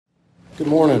Good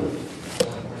morning.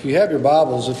 If you have your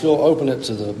Bibles, if you'll open it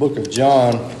to the book of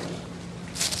John,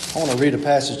 I want to read a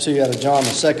passage to you out of John, the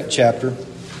second chapter.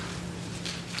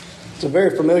 It's a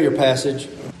very familiar passage.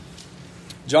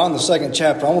 John, the second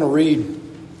chapter, I want to read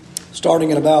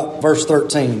starting at about verse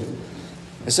 13.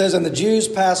 It says, "And the Jews'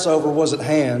 Passover was at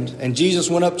hand, and Jesus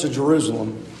went up to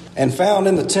Jerusalem, and found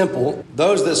in the temple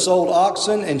those that sold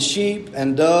oxen and sheep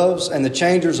and doves and the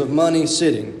changers of money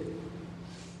sitting.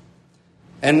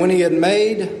 And when he had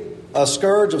made a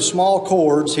scourge of small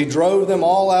cords, he drove them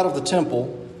all out of the temple,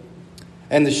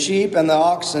 and the sheep and the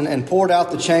oxen, and poured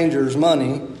out the changers'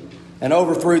 money, and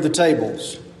overthrew the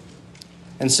tables.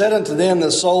 And said unto them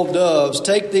that sold doves,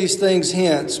 Take these things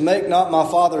hence, make not my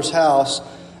Father's house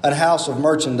a house of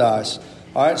merchandise."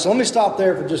 All right, so let me stop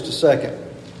there for just a second.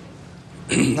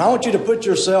 I want you to put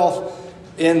yourself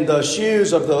in the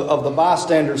shoes of the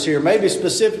bystanders here, maybe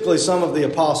specifically some of the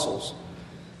apostles.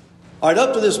 All right,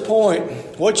 up to this point,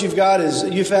 what you've got is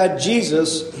you've had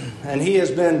Jesus, and he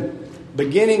has been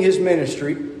beginning his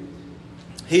ministry.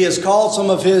 He has called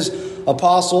some of his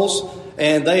apostles,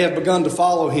 and they have begun to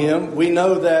follow him. We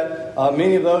know that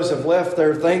many of those have left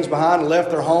their things behind and left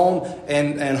their home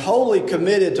and wholly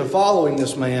committed to following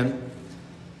this man.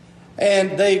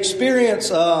 And they experience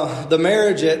the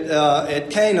marriage at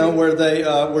Cana,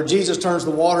 where Jesus turns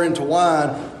the water into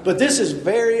wine. But this is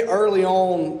very early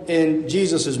on in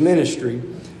Jesus' ministry,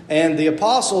 and the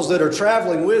apostles that are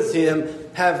traveling with him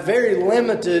have very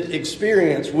limited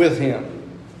experience with him.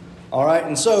 All right,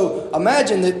 and so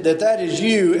imagine that is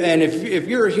you, and if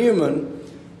you're a human,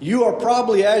 you are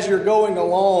probably, as you're going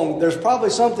along, there's probably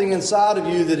something inside of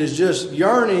you that is just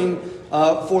yearning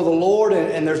for the Lord,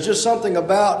 and there's just something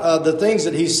about the things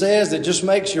that he says that just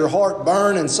makes your heart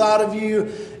burn inside of you,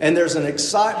 and there's an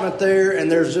excitement there, and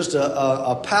there's just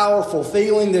a powerful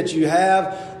feeling that you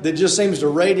have that just seems to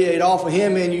radiate off of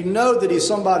him, and you know that he's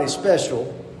somebody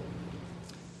special,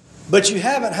 but you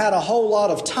haven't had a whole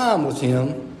lot of time with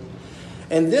him,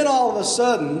 and then all of a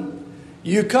sudden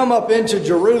you come up into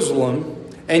Jerusalem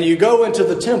and you go into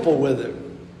the temple with him.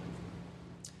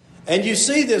 And you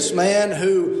see this man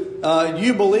who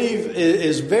you believe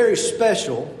is very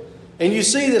special. And you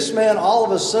see this man all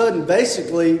of a sudden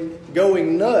basically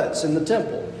going nuts in the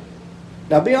temple.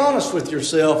 Now be honest with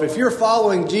yourself. If you're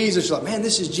following Jesus, you're like, man,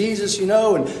 this is Jesus,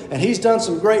 and he's done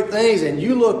some great things. And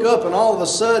you look up and all of a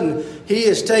sudden he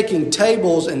is taking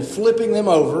tables and flipping them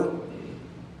over.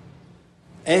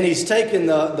 And he's taking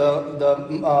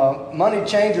the money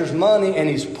changer's money and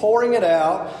he's pouring it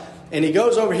out. And he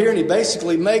goes over here and he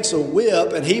basically makes a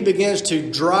whip and he begins to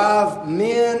drive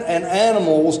men and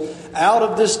animals out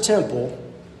of this temple.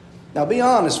 Now be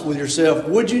honest with yourself.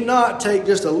 Would you not take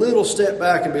just a little step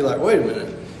back and be like, wait a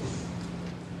minute.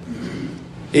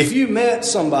 If you met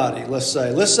somebody, let's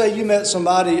say you met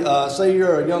somebody, say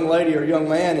you're a young lady or a young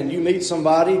man and you meet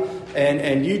somebody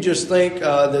and you just think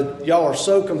that y'all are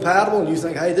so compatible and you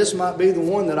think, hey, this might be the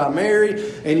one that I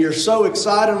marry, and you're so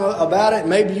excited about it.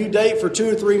 Maybe you date for 2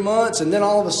 or 3 months and then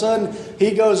all of a sudden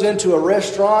he goes into a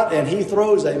restaurant and he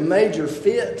throws a major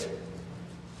fit.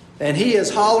 And he is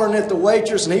hollering at the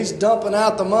waitress and he's dumping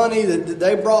out the money that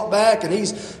they brought back and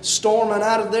he's storming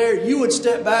out of there. You would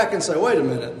step back and say, wait a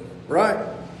minute, right?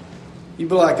 You'd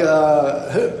be like,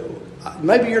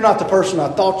 maybe you're not the person I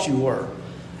thought you were.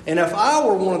 And if I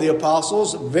were one of the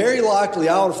apostles, very likely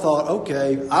I would have thought,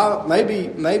 okay,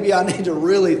 maybe I need to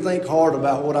really think hard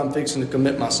about what I'm fixing to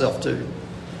commit myself to.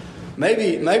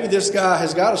 Maybe this guy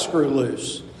has got a screw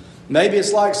loose. Maybe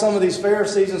it's like some of these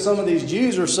Pharisees and some of these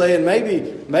Jews are saying,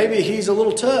 maybe he's a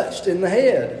little touched in the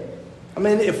head. I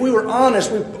mean, if we were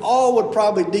honest, we all would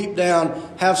probably deep down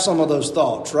have some of those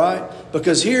thoughts, right?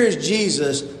 Because here is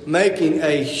Jesus making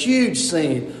a huge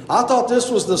scene. I thought this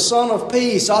was the Son of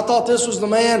Peace. I thought this was the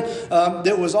man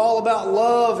that was all about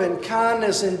love and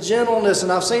kindness and gentleness.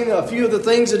 And I've seen a few of the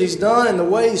things that he's done and the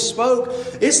way he spoke.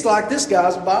 It's like this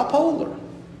guy's bipolar.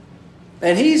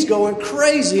 And he's going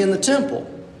crazy in the temple.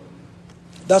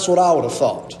 That's what I would have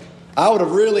thought. I would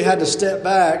have really had to step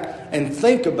back and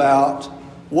think about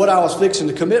what I was fixing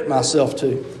to commit myself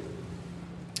to.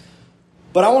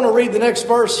 But I want to read the next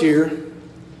verse here.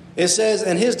 It says,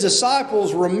 "And his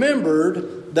disciples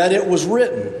remembered that it was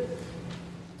written,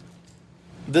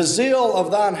 The zeal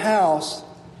of thine house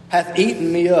hath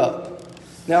eaten me up."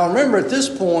 Now remember, at this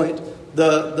point,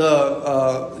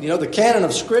 the canon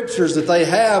of scriptures that they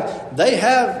have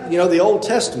the Old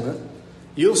Testament.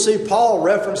 You'll see Paul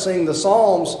referencing the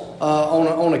Psalms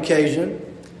on occasion.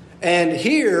 And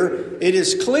here it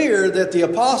is clear that the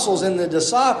apostles and the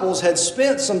disciples had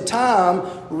spent some time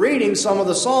reading some of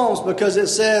the Psalms, because it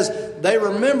says they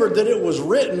remembered that it was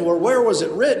written. Or where was it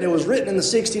written? It was written in the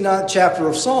 69th chapter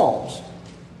of Psalms.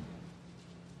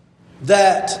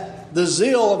 That the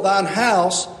zeal of thine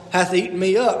house hath eaten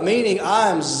me up, meaning I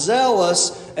am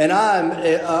zealous and I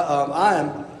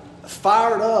am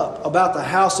fired up about the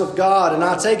house of God, and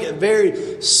I take it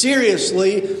very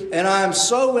seriously, and I am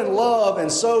so in love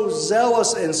and so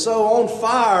zealous and so on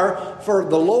fire for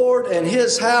the Lord and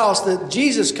His house that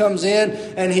Jesus comes in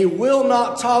and He will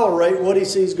not tolerate what He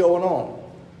sees going on.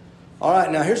 All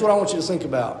right, now here's what I want you to think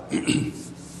about.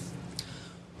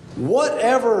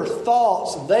 Whatever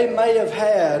thoughts they may have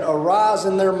had arise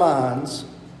in their minds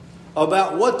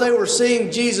about what they were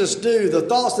seeing Jesus do, the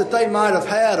thoughts that they might have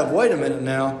had of, wait a minute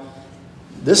now,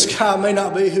 this guy may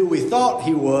not be who we thought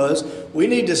he was. We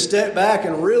need to step back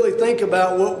and really think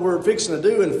about what we're fixing to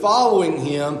do and following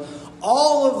Him.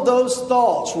 All of those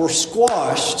thoughts were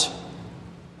squashed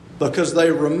because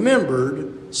they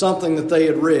remembered something that they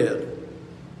had read.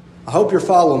 I hope you're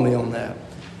following me on that.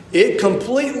 It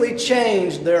completely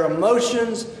changed their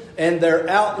emotions and their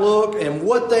outlook and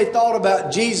what they thought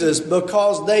about Jesus,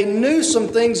 because they knew some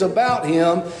things about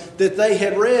Him that they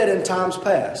had read in times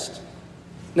past.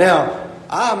 Now,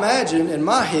 I imagine, in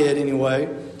my head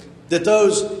anyway, that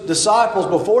those disciples,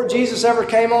 before Jesus ever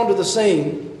came onto the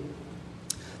scene,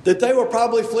 that they were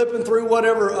probably flipping through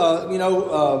whatever,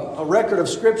 a record of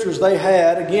scriptures they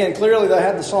had. Again, clearly they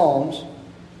had the Psalms.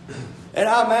 And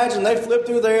I imagine they flipped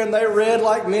through there and they read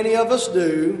like many of us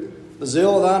do. The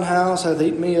zeal of thine house hath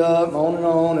eaten me up, on and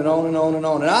on and on and on and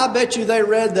on. And I bet you they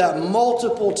read that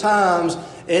multiple times,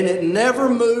 and it never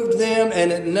moved them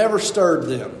and it never stirred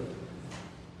them.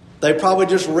 They probably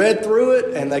just read through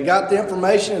it and they got the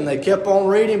information and they kept on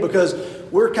reading, because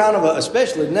we're kind of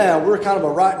especially now, we're kind of a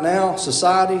right now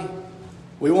society.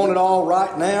 We want it all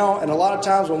right now. And a lot of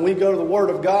times when we go to the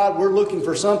Word of God, we're looking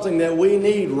for something that we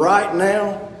need right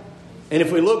now. And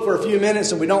if we look for a few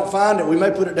minutes and we don't find it, we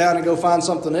may put it down and go find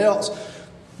something else.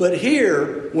 But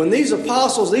here, when these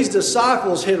apostles, these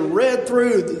disciples had read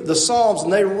through the Psalms,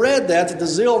 and they read that the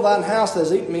zeal of thine house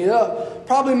has eaten me up,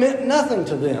 probably meant nothing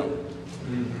to them.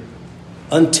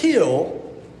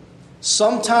 Until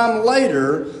sometime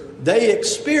later, they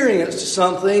experienced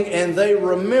something and they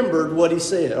remembered what He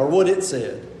said, or what it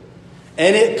said.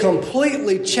 And it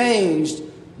completely changed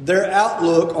their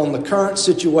outlook on the current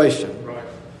situation. Right.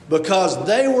 Because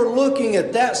they were looking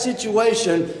at that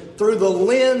situation through the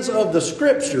lens of the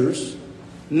Scriptures,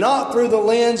 not through the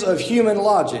lens of human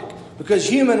logic. Because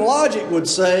human logic would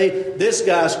say, this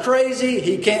guy's crazy,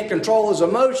 he can't control his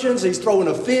emotions, he's throwing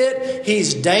a fit,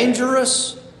 he's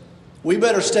dangerous. We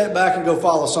better step back and go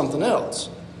follow something else.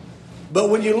 But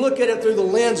when you look at it through the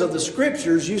lens of the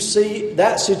Scriptures, you see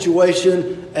that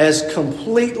situation as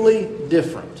completely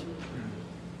different.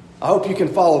 I hope you can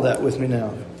follow that with me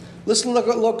now. Let's look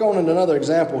on at another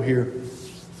example here.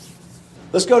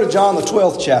 Let's go to John the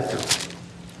 12th chapter.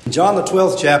 John the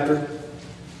 12th chapter,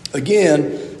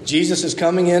 again, Jesus is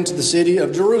coming into the city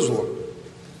of Jerusalem.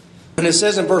 And it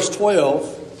says in verse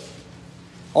 12,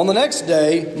 on the next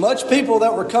day, much people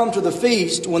that were come to the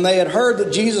feast, when they had heard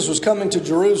that Jesus was coming to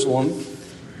Jerusalem,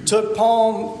 took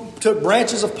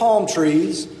branches of palm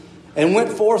trees and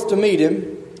went forth to meet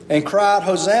Him, and cried,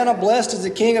 Hosanna, blessed is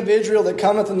the King of Israel that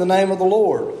cometh in the name of the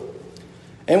Lord.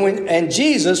 And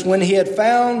Jesus, when He had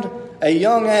found a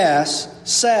young ass,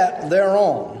 sat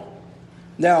thereon.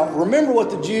 Now, remember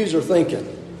what the Jews are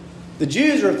thinking. The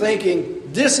Jews are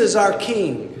thinking, this is our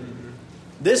king.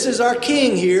 This is our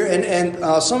king here.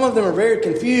 And some of them are very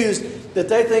confused that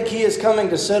they think He is coming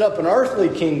to set up an earthly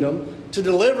kingdom to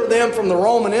deliver them from the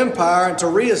Roman Empire and to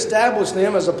reestablish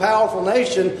them as a powerful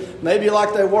nation, maybe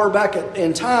like they were back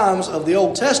in times of the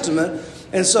Old Testament.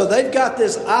 And so they've got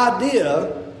this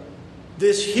idea,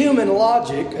 this human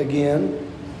logic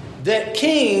again, that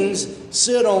kings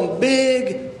sit on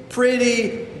big,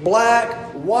 pretty,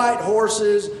 black, white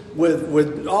horses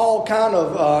with all kind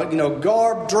of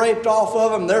garb draped off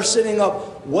of them. They're sitting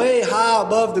up way high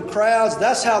above the crowds.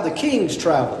 That's how the kings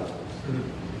traveled.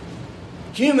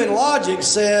 Human logic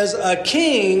says a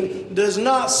king does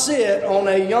not sit on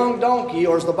a young donkey,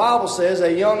 or as the Bible says,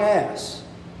 a young ass.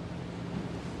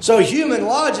 So human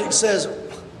logic says,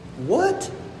 what?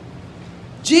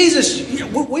 Jesus,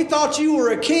 we thought you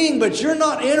were a king, but you're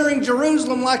not entering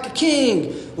Jerusalem like a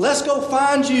king. Let's go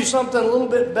find you something a little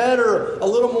bit better, a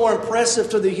little more impressive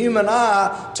to the human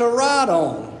eye to ride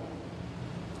on.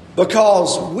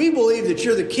 Because we believe that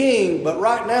you're the king, but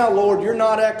right now, Lord, you're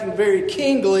not acting very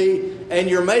kingly, and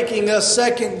you're making us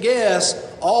second guess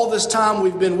all this time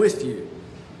we've been with you.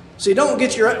 See, don't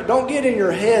get in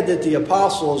your head that the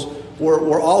apostles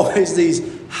were always these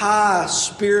high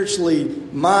spiritually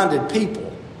minded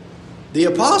people. The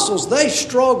apostles, they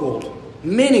struggled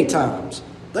many times.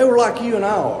 They were like you and I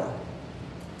are.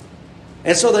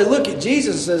 And so they look at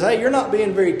Jesus and says, hey, you're not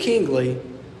being very kingly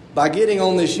by getting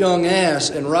on this young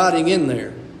ass and riding in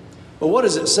there. But what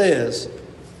does it says?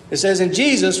 It says, and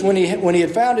Jesus, when he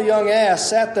had found a young ass,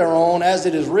 sat thereon, as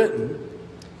it is written,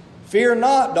 fear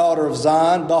not, daughter of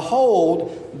Zion,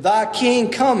 behold, thy king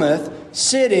cometh,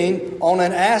 sitting on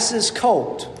an ass's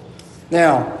colt.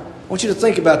 Now, I want you to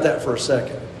think about that for a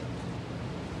second.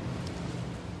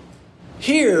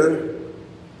 Here,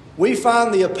 we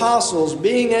find the apostles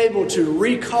being able to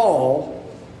recall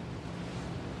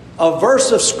a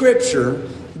verse of Scripture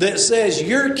that says,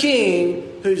 your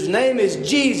king, whose name is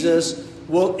Jesus,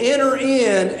 will enter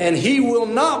in, and he will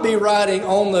not be riding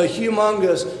on the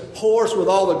humongous horse with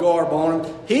all the garb on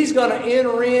him. He's going to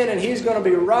enter in, and he's going to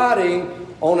be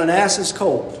riding on an ass's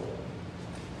colt.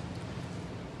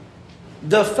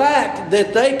 The fact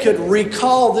that they could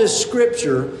recall this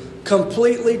Scripture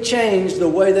completely changed the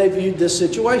way they viewed this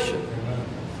situation.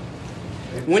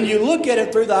 When you look at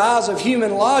it through the eyes of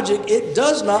human logic, it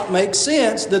does not make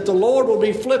sense that the Lord will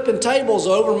be flipping tables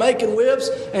over, making whips,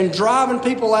 and driving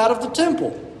people out of the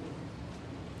temple.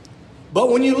 But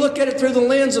when you look at it through the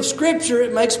lens of Scripture,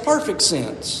 it makes perfect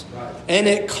sense. Right. And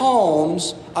it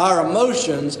calms our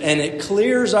emotions and it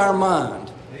clears our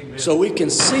mind. Amen. So we can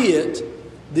see it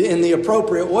in the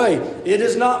appropriate way. It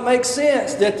does not make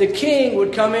sense that the king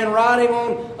would come in riding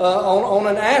on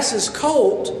an ass's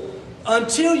colt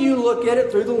until you look at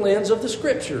it through the lens of the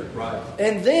Scripture. Right.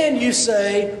 And then you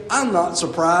say, I'm not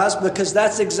surprised, because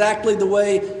that's exactly the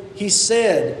way he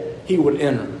said he would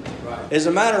enter. Right. As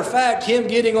a matter of fact, him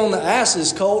getting on the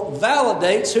ass's colt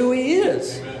validates who he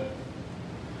is.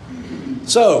 Amen.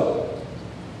 So,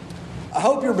 I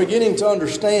hope you're beginning to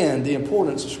understand the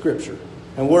importance of Scripture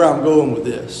and where I'm going with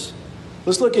this.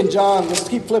 Let's look in John. Let's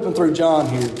keep flipping through John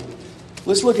here.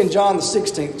 Let's look in John the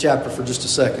 16th chapter for just a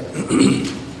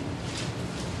second.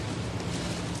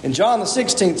 In John the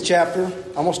 16th chapter,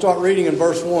 I'm going to start reading in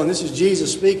verse 1. This is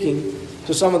Jesus speaking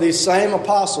to some of these same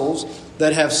apostles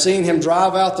that have seen him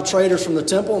drive out the traders from the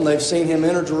temple, and they've seen him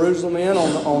enter Jerusalem in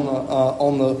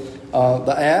on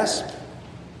the ass.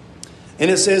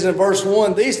 And it says in verse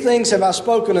 1, these things have I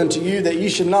spoken unto you, that ye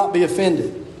should not be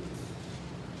offended.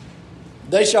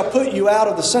 They shall put you out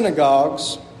of the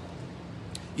synagogues.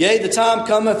 Yea, the time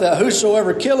cometh that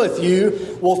whosoever killeth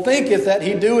you will thinketh that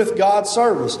he doeth God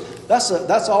service.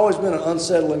 That's always been an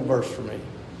unsettling verse for me.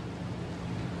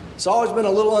 It's always been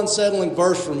a little unsettling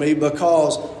verse for me,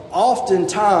 because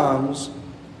oftentimes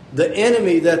the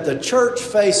enemy that the church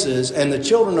faces and the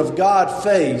children of God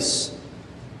face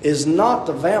is not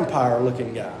the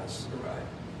vampire-looking guys.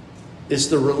 It's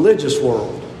the religious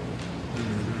world.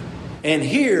 And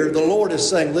here the Lord is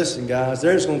saying, listen guys,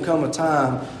 there's going to come a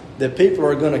time that people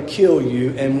are going to kill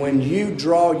you, and when you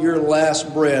draw your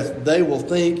last breath, they will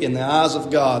think in the eyes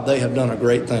of God they have done a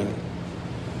great thing.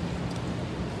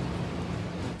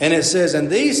 And it says, and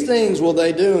these things will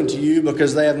they do unto you,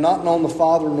 because they have not known the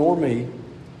Father nor me.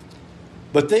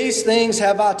 But these things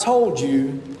have I told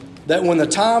you, that when the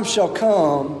time shall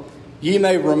come, ye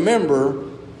may remember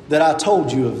that I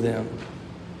told you of them.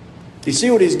 Do you see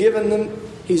what he's giving them?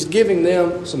 He's giving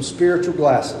them some spiritual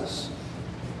glasses.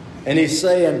 And he's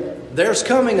saying, there's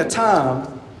coming a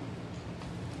time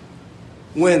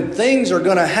when things are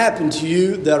going to happen to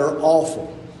you that are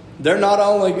awful. They're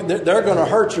going to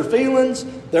hurt your feelings,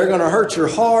 they're going to hurt your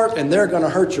heart, and they're going to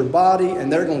hurt your body,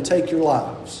 and they're going to take your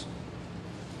lives.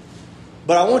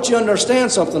 But I want you to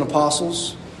understand something,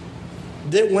 apostles,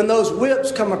 that when those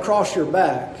whips come across your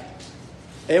back,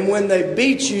 and when they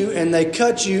beat you and they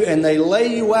cut you and they lay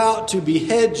you out to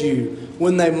behead you,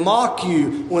 when they mock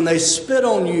you, when they spit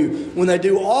on you, when they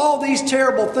do all these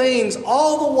terrible things,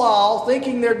 all the while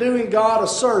thinking they're doing God a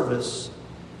service,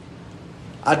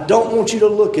 I don't want you to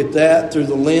look at that through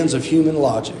the lens of human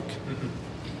logic.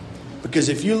 Because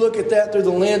if you look at that through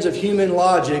the lens of human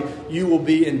logic, you will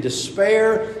be in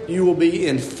despair, you will be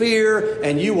in fear,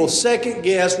 and you will second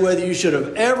guess whether you should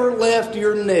have ever left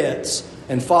your nets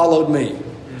and followed me.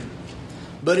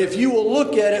 But if you will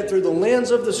look at it through the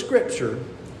lens of the Scripture,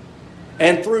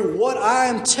 and through what I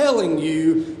am telling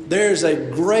you, there's a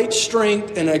great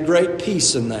strength and a great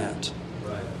peace in that.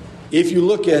 Right. If you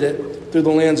look at it through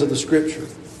the lens of the Scripture.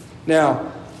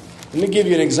 Now, let me give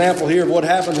you an example here of what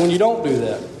happens when you don't do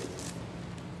that.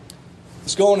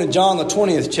 Let's go on in John the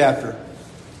 20th chapter.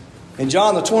 In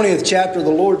John the 20th chapter, the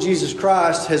Lord Jesus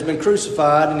Christ has been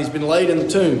crucified and he's been laid in the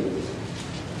tomb.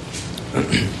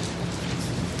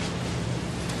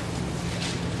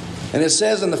 And it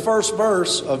says in the first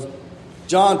verse of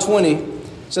John 20, it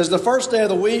says, "The first day of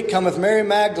the week cometh Mary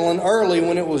Magdalene early,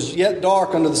 when it was yet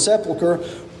dark, unto the sepulchre,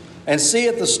 and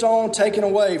seeth the stone taken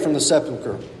away from the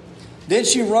sepulchre. Then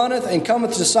she runneth and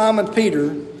cometh to Simon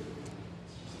Peter,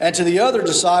 and to the other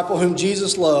disciple whom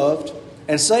Jesus loved,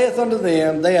 and saith unto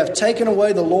them, They have taken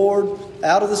away the Lord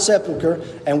out of the sepulchre,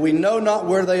 and we know not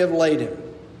where they have laid him.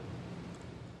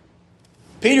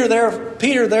 Peter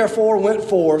therefore went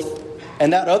forth,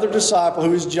 and that other disciple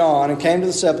who is John, and came to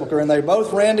the sepulchre, and they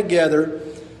both ran together.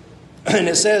 And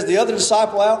it says the other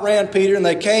disciple outran Peter, and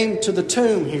they came to the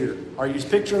tomb here." Are you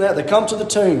picturing that? They come to the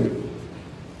tomb.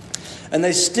 And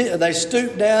they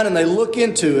stoop down and they look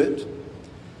into it.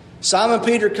 Simon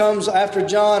Peter comes after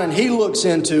John, and he looks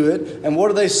into it. And what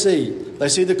do they see? They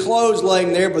see the clothes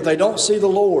laying there, but they don't see the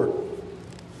Lord.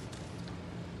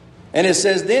 And it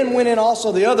says, "Then went in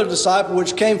also the other disciple,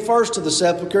 which came first to the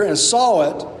sepulchre, and saw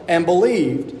it, and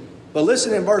believed." But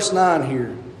listen in verse 9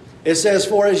 here. It says,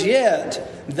 "For as yet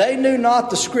they knew not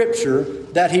the Scripture,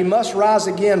 that he must rise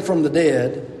again from the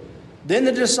dead. Then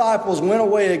the disciples went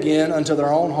away again unto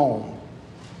their own home."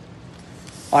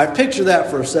 All right, picture that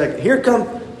for a second. Here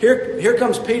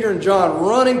comes Peter and John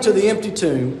running to the empty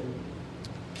tomb.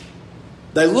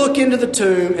 They look into the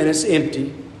tomb, and it's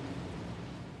empty.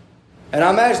 And I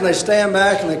imagine they stand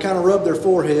back and they kind of rub their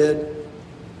forehead,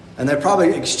 and they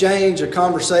probably exchange a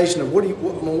conversation of what do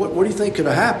you think could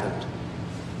have happened?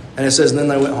 And it says, and then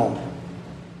they went home.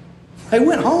 They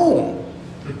went home.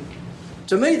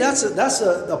 To me, that's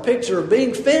a picture of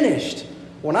being finished.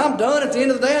 When I'm done at the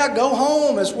end of the day, I go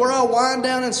home. It's where I wind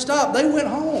down and stop. They went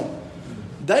home.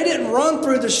 They didn't run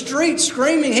through the streets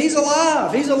screaming, "He's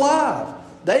alive, he's alive."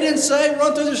 They didn't say,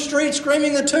 run through the streets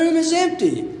screaming, "The tomb is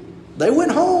empty." They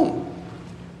went home.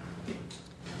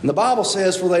 And the Bible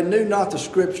says, "For they knew not the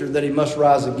Scripture, that he must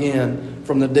rise again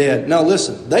from the dead." Now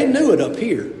listen, they knew it up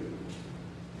here,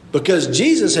 because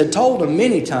Jesus had told them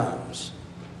many times.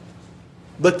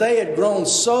 But they had grown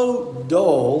so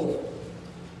dull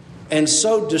and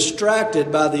so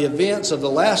distracted by the events of the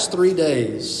last 3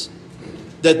 days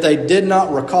that they did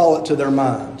not recall it to their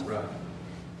mind. Right.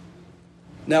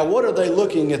 Now, what are they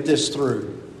looking at this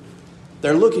through?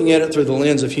 They're looking at it through the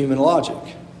lens of human logic.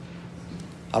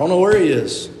 I don't know where he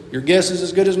is. Your guess is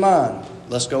as good as mine.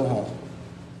 Let's go home.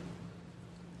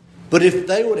 But if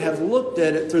they would have looked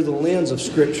at it through the lens of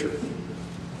Scripture,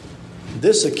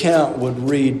 this account would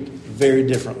read very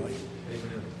differently.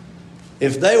 Amen.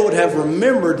 If they would have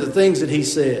remembered the things that he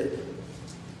said,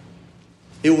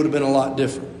 it would have been a lot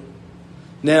different.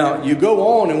 Now, you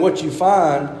go on, and what you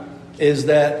find is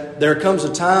that there comes a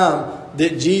time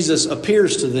that Jesus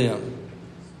appears to them.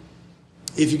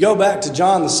 If you go back to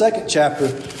John, the 2nd chapter,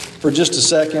 for just a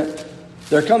second,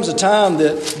 there comes a time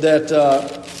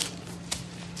that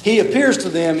he appears to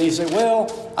them, and he said, "Well,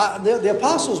 the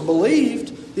apostles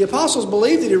believed. The apostles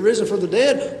believed that he had risen from the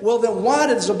dead. Well, then why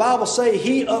does the Bible say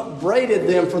he upbraided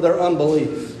them for their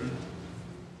unbelief?"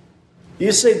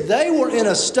 You see, they were in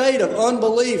a state of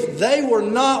unbelief. They were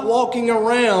not walking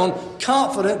around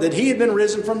confident that he had been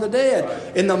risen from the dead.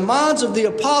 In the minds of the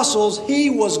apostles, he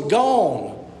was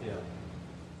gone.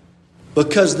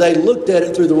 Because they looked at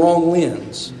it through the wrong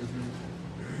lens.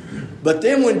 But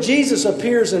then when Jesus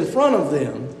appears in front of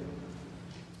them,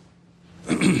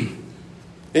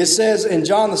 it says in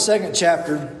John the 2nd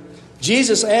chapter,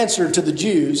 "Jesus answered to the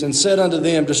Jews and said unto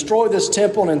them, Destroy this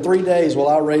temple, and in 3 days will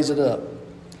I raise it up.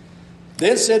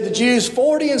 Then said the Jews,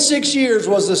 46 years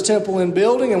was this temple in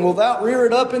building, and wilt thou rear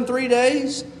it up in 3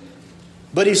 days?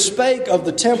 But he spake of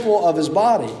the temple of his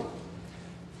body.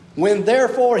 When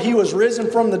therefore he was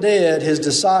risen from the dead, his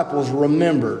disciples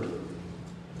remembered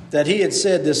that he had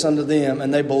said this unto them,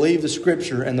 and they believed the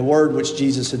Scripture and the word which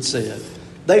Jesus had said."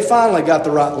 They finally got the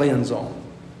right lens on.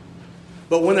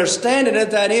 But when they're standing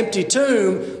at that empty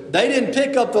tomb, they didn't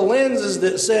pick up the lenses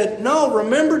that said, "No,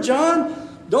 remember, John,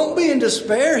 don't be in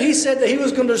despair. He said that he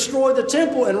was going to destroy the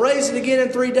temple and raise it again in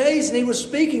 3 days, and he was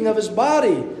speaking of his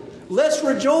body. Let's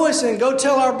rejoice and go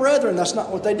tell our brethren." That's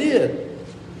not what they did.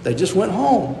 They just went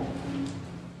home.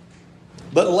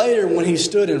 But later, when he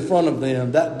stood in front of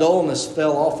them, that dullness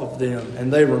fell off of them,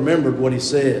 and they remembered what he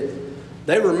said.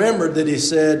 They remembered that he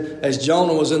said, "As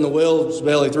Jonah was in the whale's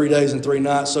belly 3 days and 3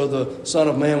 nights, so the Son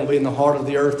of Man will be in the heart of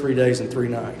the earth 3 days and 3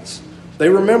 nights." They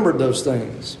remembered those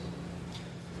things.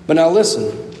 But now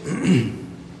listen.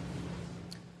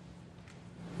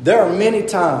 There are many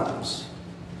times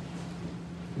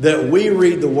that we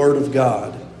read the Word of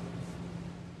God,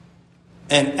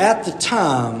 and at the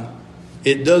time,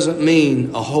 it doesn't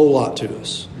mean a whole lot to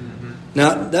us.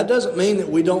 Now, that doesn't mean that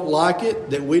we don't like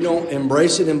it, that we don't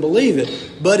embrace it and believe it,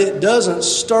 but it doesn't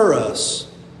stir us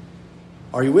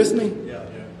Are you with me? Yeah.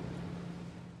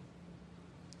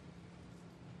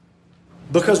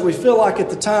 Because we feel like at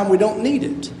the time we don't need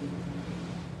it.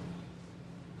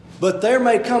 But there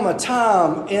may come a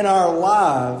time in our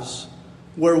lives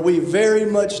where we very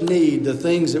much need the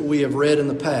things that we have read in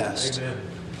the past. Amen.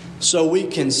 So we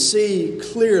can see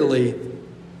clearly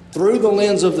through the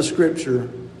lens of the Scripture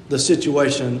the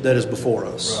situation that is before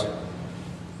us. Right.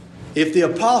 If the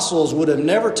apostles would have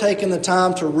never taken the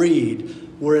time to read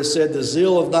where it said, "The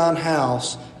zeal of thine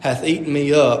house hath eaten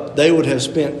me up," they would have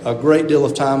spent a great deal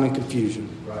of time in confusion.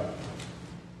 Right.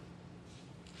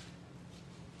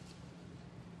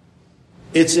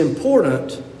 It's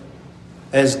important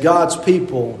as God's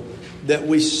people that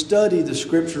we study the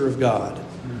Scripture of God,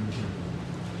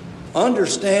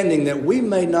 understanding that we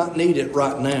may not need it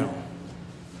right now,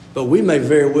 but we may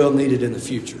very well need it in the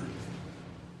future.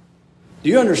 Do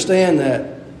you understand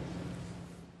that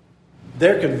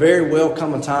there could very well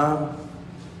come a time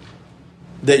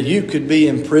that you could be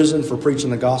in prison for preaching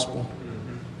the gospel?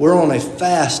 We're on a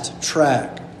fast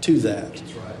track to that. That's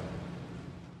right.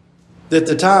 That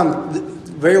the time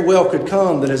very well could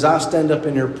come that as I stand up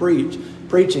in here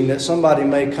preaching, that somebody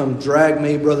may come drag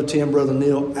me, Brother Tim, Brother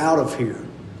Neil, out of here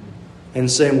and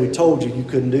saying, "We told you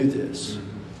couldn't do this."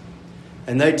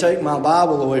 And they take my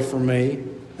Bible away from me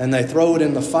and they throw it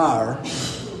in the fire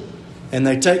and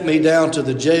they take me down to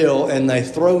the jail and they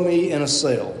throw me in a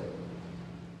cell.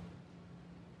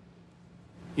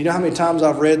 You know how many times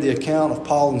I've read the account of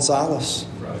Paul and Silas?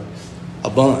 Right. A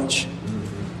bunch.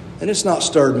 And it's not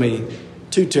stirred me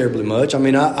too terribly much. I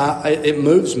mean, it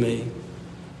moves me,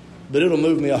 but it'll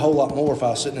move me a whole lot more if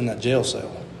I was sitting in that jail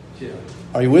cell. Yeah.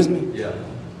 Are you with me? Yeah.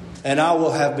 And I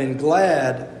will have been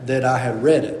glad that I had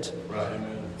read it Right.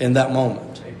 in that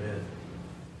moment. Amen.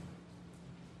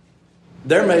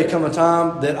 There may come a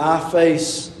time that I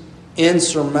face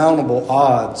insurmountable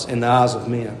odds in the eyes of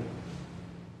men.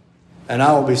 And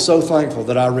I will be so thankful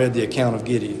that I read the account of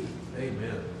Gideon.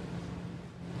 Amen.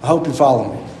 I hope you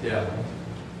follow me. Yeah.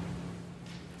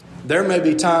 There may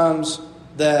be times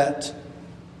that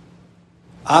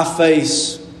I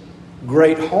face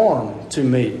great harm to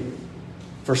me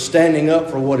for standing up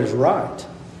for what is right.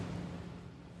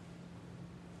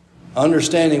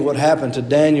 Understanding what happened to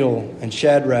Daniel and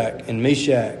Shadrach and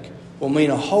Meshach will mean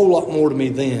a whole lot more to me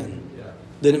then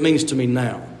than it means to me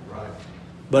now. Right.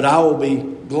 But I will be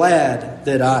glad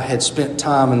that I had spent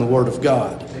time in the Word of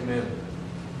God. Amen.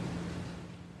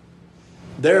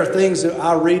 There are things that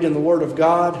I read in the Word of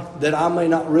God that I may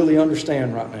not really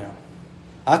understand right now.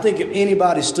 I think if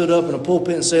anybody stood up in a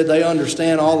pulpit and said they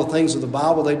understand all the things of the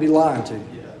Bible, they'd be lying to you.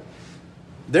 Yeah.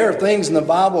 There are things in the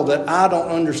Bible that I don't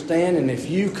understand, and if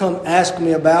you come ask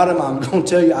me about them, I'm going to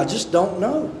tell you I just don't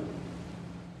know.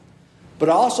 But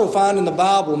I also find in the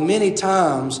Bible many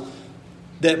times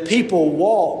that people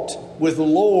walked with the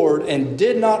Lord and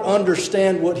did not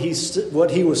understand what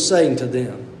He was saying to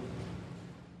them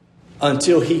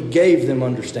until He gave them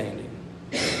understanding.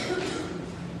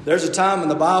 There's a time in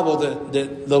the Bible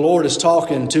that the Lord is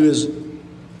talking to His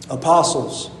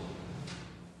apostles.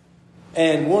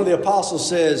 And one of the apostles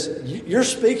says, "You're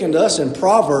speaking to us in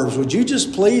Proverbs. Would you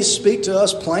just please speak to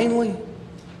us plainly?"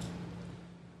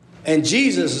 And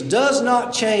Jesus does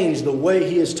not change the way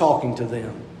He is talking to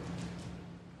them.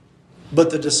 But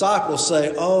the disciples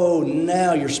say, "Oh,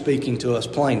 now you're speaking to us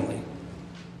plainly."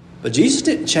 But Jesus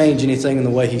didn't change anything in the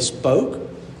way He spoke.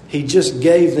 He just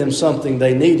gave them something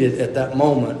they needed at that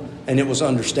moment, and it was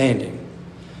understanding.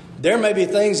 There may be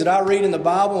things that I read in the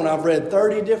Bible, and I've read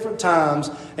 30 different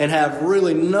times, and have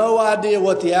really no idea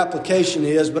what the application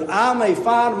is, but I may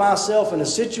find myself in a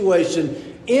situation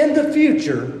in the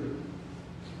future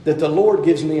that the Lord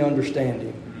gives me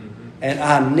understanding. And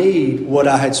I need what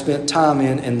I had spent time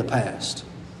in the past.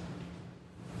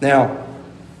 Now,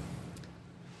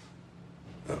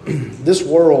 this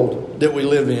world that we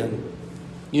live in,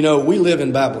 you know, we live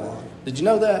in Babylon. Did you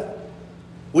know that?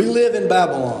 We live in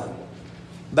Babylon.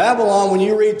 Babylon, when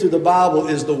you read through the Bible,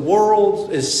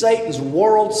 is Satan's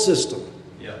world system.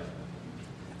 Yeah.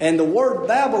 And the word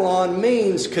Babylon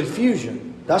means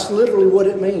confusion. That's literally what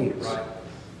it means.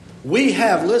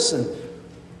 Right. Listen,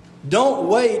 don't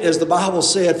wait, as the Bible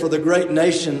said, for the great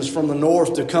nations from the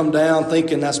north to come down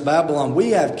thinking that's Babylon.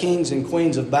 We have kings and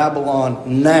queens of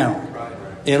Babylon now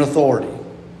in authority.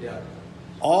 Yeah.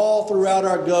 All throughout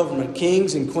our government,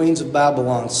 kings and queens of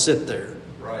Babylon sit there.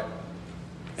 Right.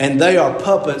 And they are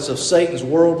puppets of Satan's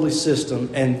worldly system,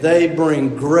 and they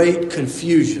bring great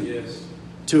confusion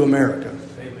to America.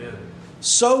 Amen.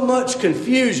 So much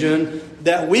confusion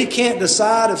that we can't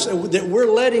decide, that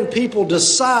we're letting people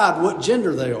decide what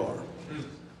gender they are.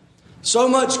 So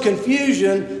much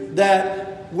confusion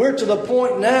that we're to the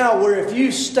point now where if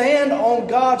you stand on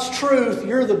God's truth,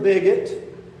 you're the bigot.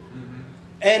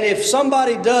 And if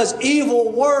somebody does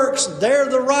evil works, they're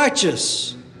the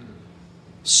righteous.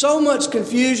 So much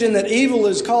confusion that evil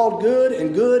is called good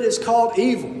and good is called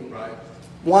evil. Right.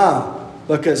 Why?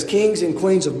 Because kings and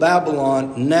queens of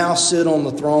Babylon now sit on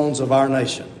the thrones of our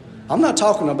nation. I'm not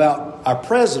talking about our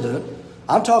president.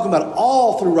 I'm talking about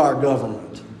all through our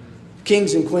government.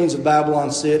 Kings and queens of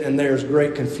Babylon sit, and there's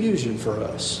great confusion for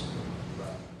us.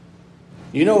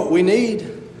 You know what we need?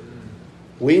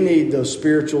 We need those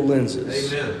spiritual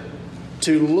lenses. Amen.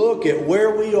 To look at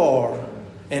where we are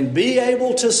and be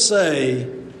able to say,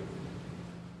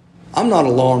 I'm not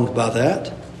alarmed by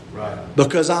that. Right.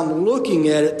 Because I'm looking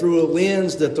at it through a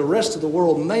lens that the rest of the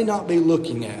world may not be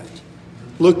looking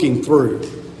through.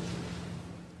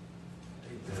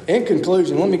 In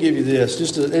conclusion, let me give you this,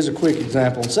 just as a quick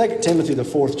example. In 2 Timothy, the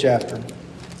 4th chapter.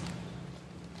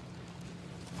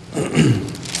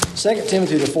 2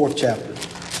 Timothy, the 4th chapter.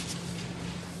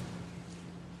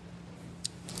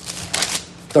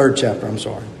 3rd chapter, I'm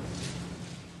sorry.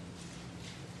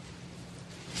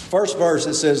 First verse,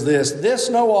 it says this: This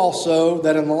know also,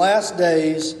 that in the last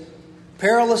days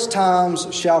perilous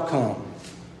times shall come.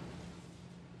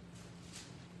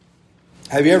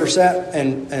 Have you ever sat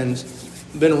and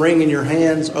been wringing your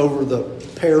hands over the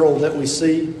peril that we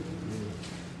see?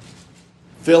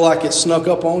 Feel like it snuck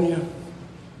up on you?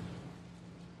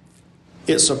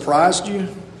 It surprised you?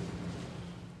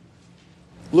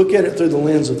 Look at it through the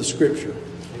lens of the Scripture.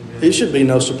 It should be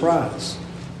no surprise.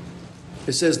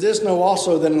 It says, This know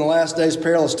also, that in the last days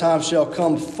perilous times shall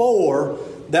come, for,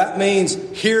 that means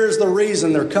here's the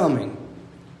reason they're coming.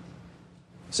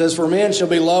 It says, For men shall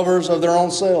be lovers of their own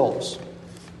selves,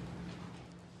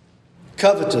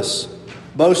 covetous,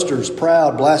 boasters,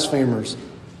 proud, blasphemers,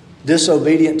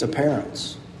 disobedient to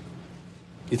parents.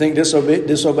 You think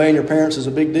disobeying your parents is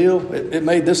a big deal? It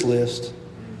made this list.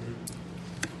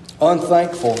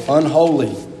 Unthankful,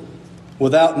 unholy,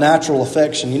 without natural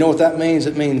affection. You know what that means?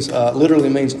 It means literally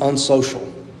means unsocial.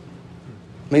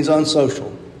 It means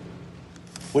unsocial.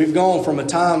 We've gone from a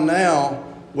time now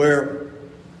where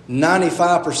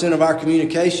 95% of our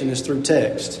communication is through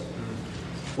text.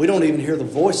 We don't even hear the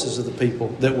voices of the people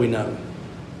that we know.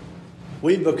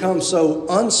 We've become so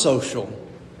unsocial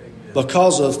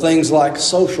because of things like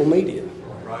social media.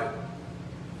 Right.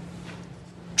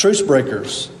 Truce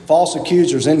breakers, false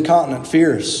accusers, incontinent,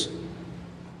 fierce,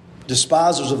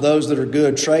 despisers of those that are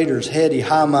good, traitors, heady,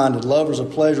 high-minded, lovers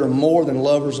of pleasure more than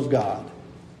lovers of God.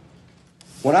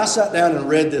 When I sat down and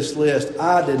read this list,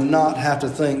 I did not have to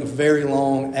think very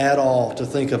long at all to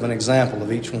think of an example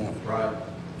of each one. Right.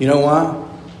 You know why?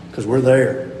 Because we're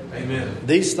there. Amen.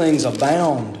 These things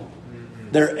abound.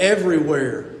 They're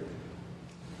everywhere.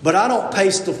 But I don't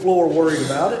pace the floor worried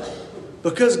about it,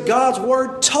 because God's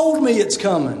Word told me it's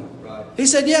coming. He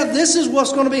said, yeah, this is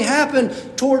what's going to be happening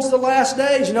towards the last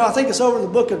days. You know, I think it's over in the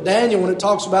book of Daniel when it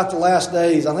talks about the last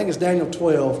days. I think it's Daniel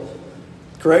 12.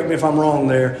 Correct me if I'm wrong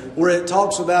there. Where it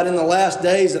talks about in the last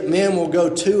days that men will go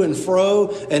to and fro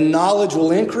and knowledge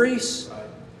will increase.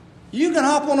 You can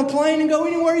hop on a plane and go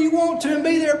anywhere you want to and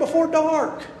be there before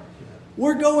dark.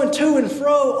 We're going to and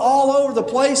fro all over the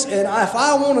place. And if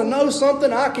I want to know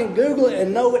something, I can Google it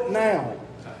and know it now.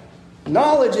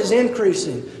 Knowledge is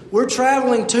increasing. We're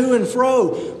traveling to and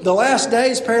fro. The last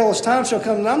days, perilous times shall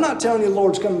come. And I'm not telling you the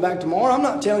Lord's coming back tomorrow. I'm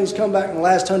not telling you He's come back in the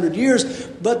last 100 years.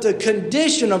 But the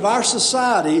condition of our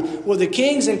society, with the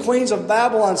kings and queens of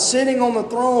Babylon sitting on the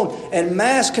throne and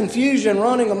mass confusion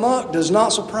running amok, does not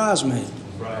surprise me.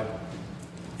 Right.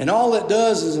 And all it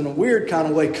does is, in a weird kind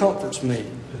of way, comforts me.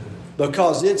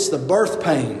 Because it's the birth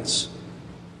pains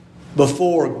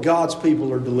before God's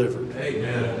people are delivered.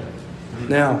 Amen.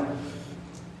 Now,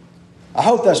 I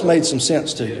hope that's made some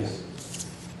sense to you.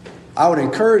 I would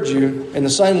encourage you in the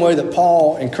same way that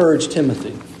Paul encouraged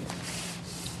Timothy.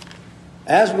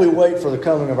 As we wait for the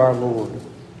coming of our Lord,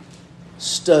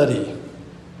 study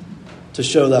to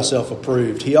show thyself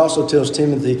approved. He also tells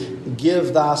Timothy,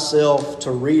 give thyself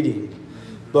to reading.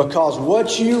 Because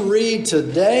what you read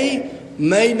today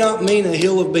may not mean a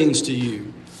hill of beans to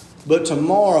you. But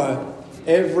tomorrow,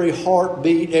 every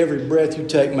heartbeat, every breath you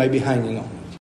take may be hanging on it.